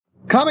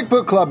Comic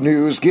Book Club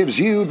News gives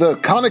you the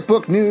comic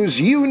book news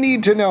you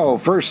need to know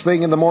first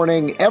thing in the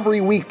morning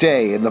every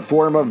weekday in the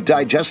form of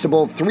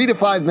digestible 3 to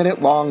 5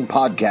 minute long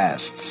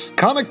podcasts.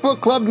 Comic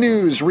Book Club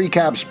News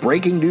recaps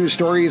breaking news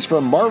stories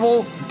from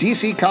Marvel,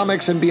 DC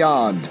Comics, and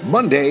beyond,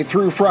 Monday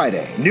through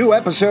Friday. New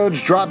episodes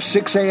drop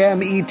 6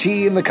 a.m. ET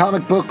in the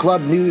Comic Book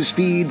Club News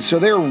feed, so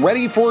they're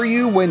ready for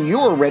you when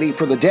you're ready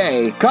for the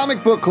day.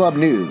 Comic Book Club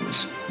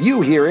News.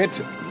 You hear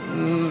it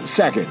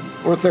second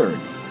or third,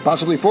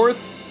 possibly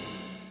fourth.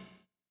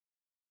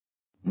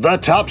 The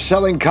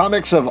top-selling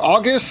comics of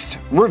August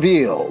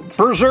revealed.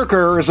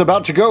 BRZRKR is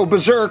about to go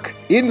berserk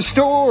in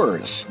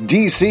stores.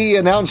 DC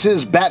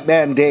announces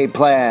Batman Day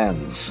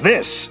plans.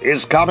 This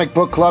is Comic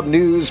Book Club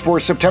News for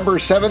September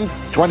 7th,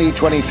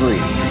 2023.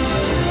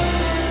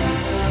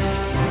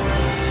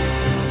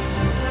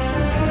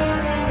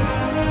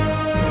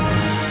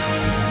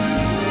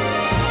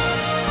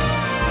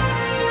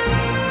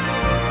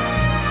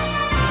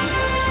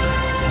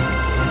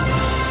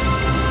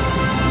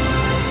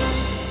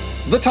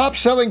 The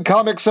top-selling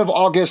comics of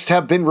August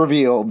have been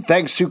revealed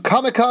thanks to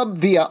Comic Hub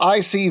via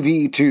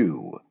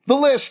ICV2. The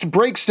list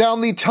breaks down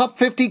the top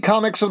 50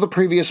 comics of the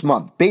previous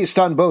month based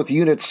on both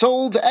units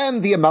sold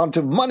and the amount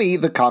of money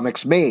the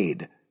comics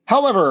made.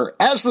 However,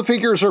 as the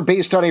figures are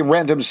based on a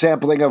random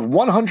sampling of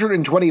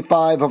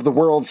 125 of the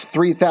world's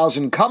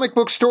 3,000 comic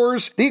book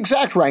stores, the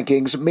exact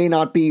rankings may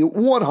not be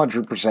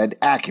 100%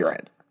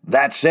 accurate.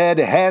 That said,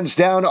 hands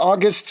down,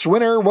 August's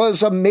winner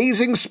was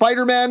Amazing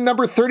Spider-Man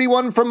number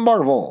 31 from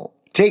Marvel,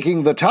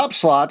 taking the top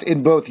slot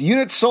in both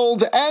units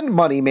sold and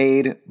money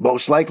made,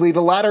 most likely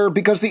the latter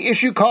because the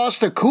issue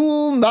cost a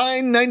cool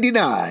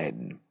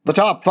 $9.99. The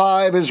top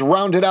 5 is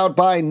rounded out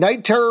by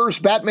Night Terror's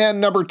Batman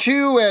number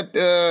 2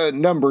 at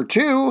number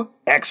 2,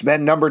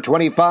 X-Men number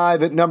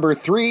 25 at number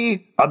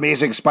 3,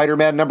 Amazing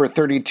Spider-Man number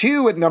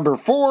 32 at number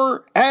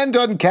 4, and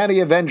Uncanny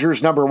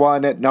Avengers number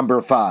 1 at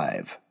number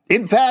 5.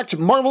 In fact,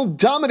 Marvel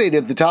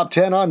dominated the top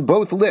 10 on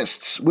both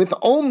lists, with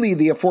only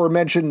the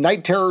aforementioned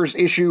Night Terror's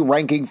issue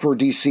ranking for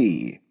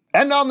DC.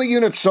 And on the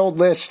units sold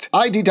list,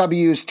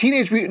 IDW's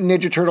Teenage Mutant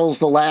Ninja Turtles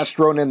The Last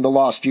Ronin The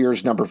Lost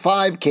Years number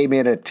 5 came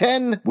in at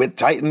 10, with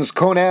Titans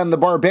Conan the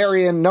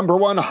Barbarian number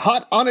 1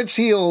 hot on its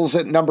heels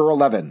at number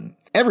 11.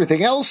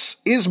 Everything else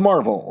is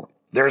Marvel.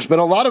 There's been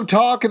a lot of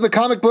talk in the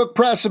comic book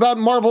press about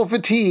Marvel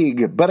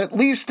fatigue, but at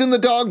least in the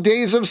dog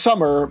days of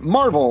summer,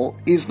 Marvel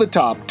is the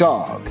top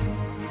dog.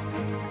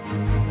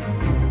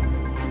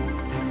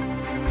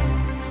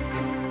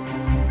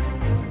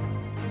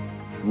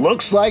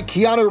 Looks like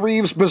Keanu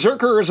Reeves'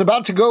 BRZRKR is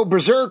about to go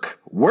berserk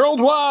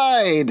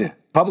worldwide.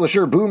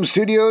 Publisher Boom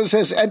Studios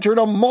has entered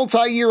a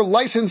multi-year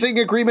licensing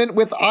agreement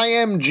with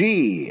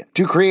IMG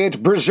to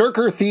create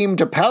BRZRKR-themed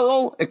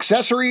apparel,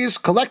 accessories,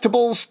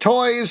 collectibles,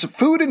 toys,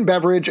 food and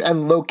beverage,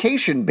 and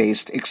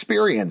location-based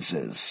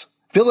experiences.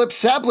 Philip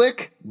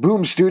Sablick,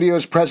 Boom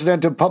Studios'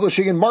 president of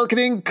publishing and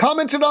marketing,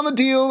 commented on the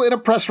deal in a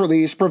press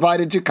release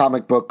provided to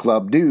Comic Book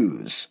Club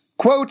News.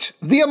 Quote,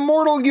 "The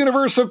immortal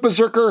universe of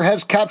BRZRKR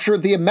has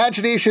captured the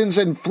imaginations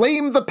and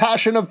flamed the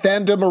passion of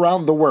fandom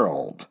around the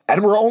world,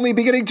 and we're only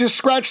beginning to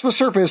scratch the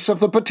surface of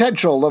the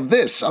potential of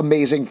this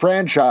amazing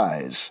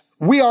franchise.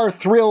 We are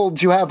thrilled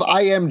to have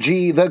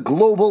IMG, the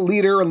global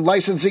leader in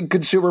licensing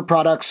consumer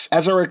products,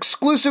 as our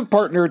exclusive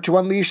partner to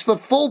unleash the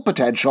full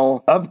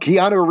potential of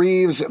Keanu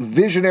Reeves'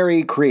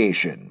 visionary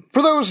creation."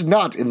 For those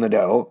not in the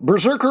know,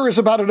 BRZRKR is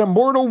about an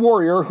immortal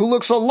warrior who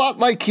looks a lot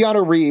like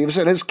Keanu Reeves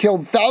and has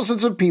killed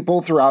thousands of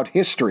people throughout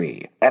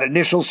history. An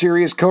initial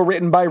series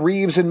co-written by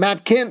Reeves and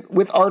Matt Kindt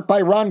with art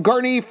by Ron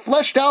Garney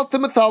fleshed out the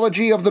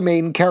mythology of the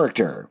main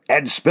character,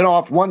 and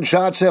spin-off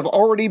one-shots have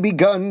already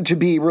begun to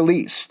be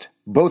released.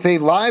 Both a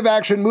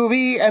live-action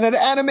movie and an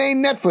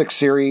anime Netflix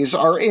series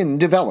are in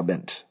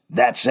development.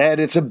 That said,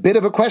 it's a bit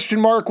of a question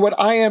mark what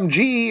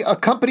IMG, a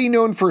company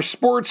known for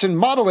sports and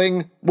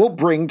modeling, will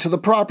bring to the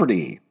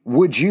property.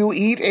 Would you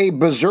eat a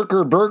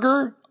BRZRKR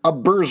burger? A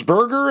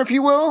BRZBurger, if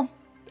you will?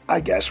 I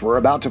guess we're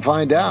about to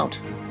find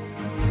out.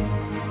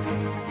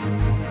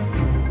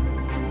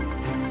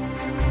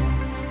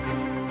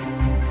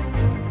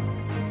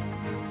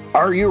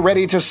 Are you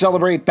ready to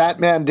celebrate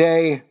Batman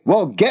Day?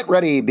 Well, get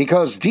ready,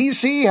 because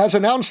DC has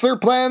announced their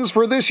plans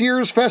for this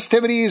year's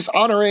festivities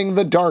honoring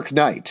the Dark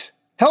Knight.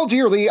 Held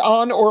yearly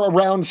on or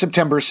around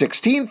September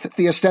 16th,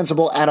 the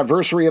ostensible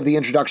anniversary of the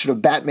introduction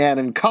of Batman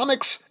in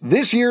comics,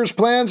 this year's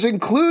plans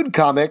include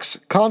comics,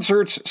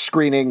 concerts,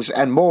 screenings,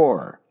 and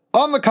more.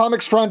 On the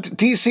comics front,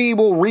 DC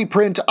will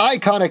reprint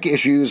iconic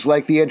issues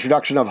like the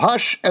introduction of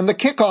Hush and the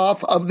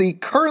kickoff of the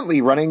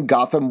currently running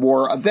Gotham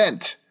War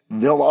event.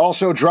 They'll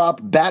also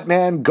drop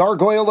Batman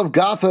Gargoyle of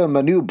Gotham,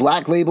 a new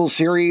Black Label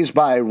series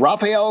by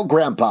Raphael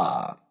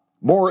Grandpa.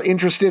 More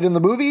interested in the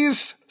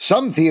movies?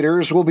 Some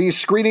theaters will be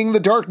screening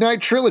the Dark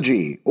Knight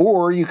trilogy,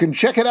 or you can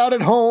check it out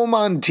at home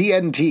on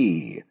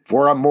TNT.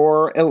 For a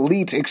more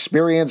elite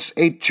experience,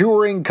 a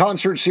touring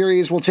concert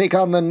series will take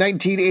on the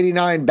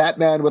 1989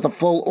 Batman with a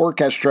full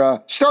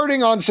orchestra,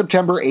 starting on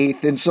September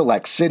 8th in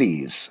select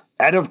cities.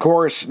 And of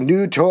course,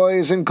 new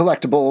toys and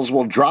collectibles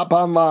will drop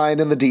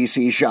online in the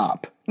DC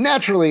shop.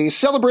 Naturally,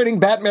 celebrating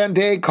Batman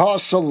Day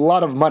costs a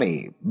lot of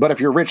money, but if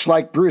you're rich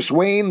like Bruce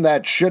Wayne,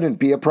 that shouldn't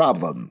be a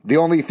problem. The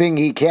only thing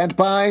he can't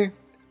buy?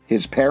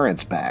 His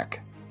parents back.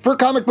 For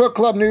Comic Book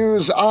Club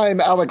News, I'm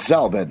Alex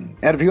Zalbin,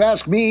 and if you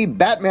ask me,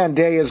 Batman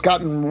Day has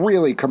gotten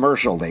really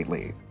commercial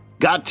lately.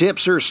 Got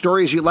tips or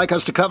stories you'd like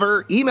us to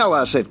cover? Email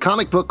us at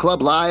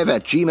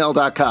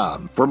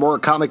comicbookclublive@gmail.com. For more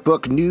comic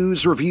book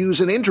news,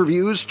 reviews, and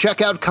interviews,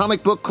 check out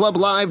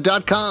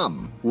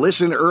comicbookclublive.com.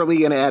 Listen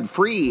early and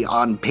ad-free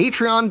on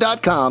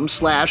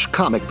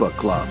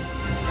patreon.com/comicbookclub.